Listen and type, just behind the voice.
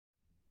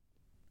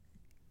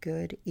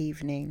good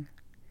evening,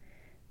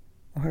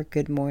 or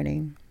good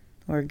morning,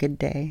 or good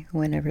day,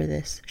 whenever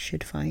this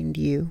should find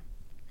you,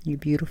 you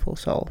beautiful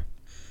soul.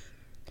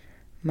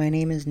 My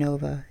name is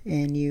Nova,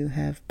 and you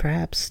have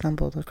perhaps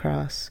stumbled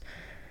across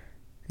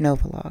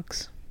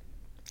Novalogs,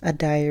 a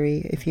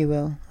diary, if you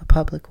will, a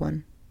public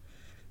one,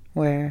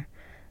 where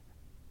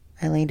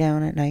I lay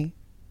down at night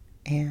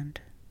and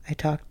I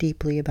talk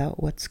deeply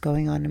about what's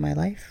going on in my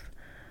life,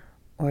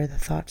 or the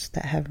thoughts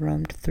that have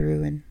roamed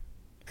through and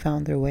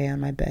found their way on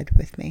my bed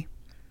with me.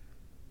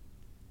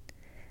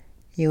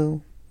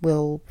 You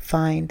will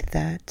find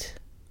that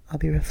I'll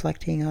be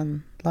reflecting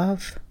on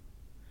love,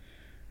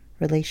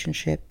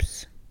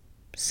 relationships,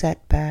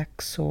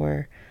 setbacks,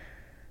 or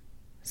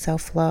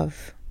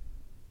self-love,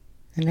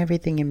 and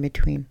everything in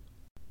between.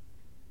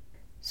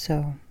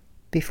 So,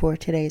 before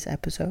today's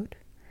episode,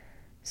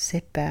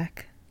 sit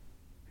back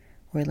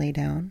or lay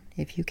down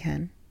if you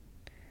can.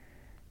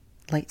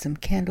 Light some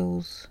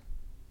candles,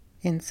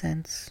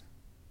 incense,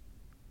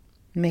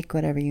 make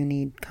whatever you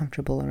need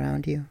comfortable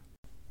around you.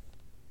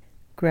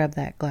 Grab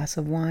that glass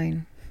of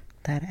wine,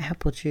 that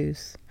apple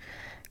juice,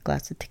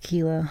 glass of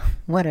tequila,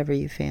 whatever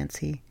you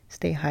fancy.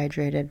 Stay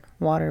hydrated.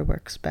 Water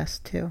works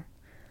best too.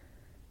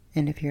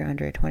 And if you're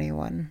under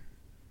 21,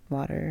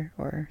 water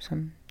or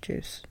some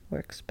juice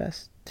works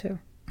best too.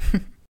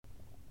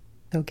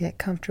 So get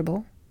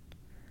comfortable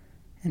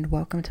and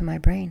welcome to my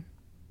brain.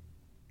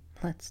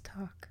 Let's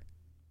talk.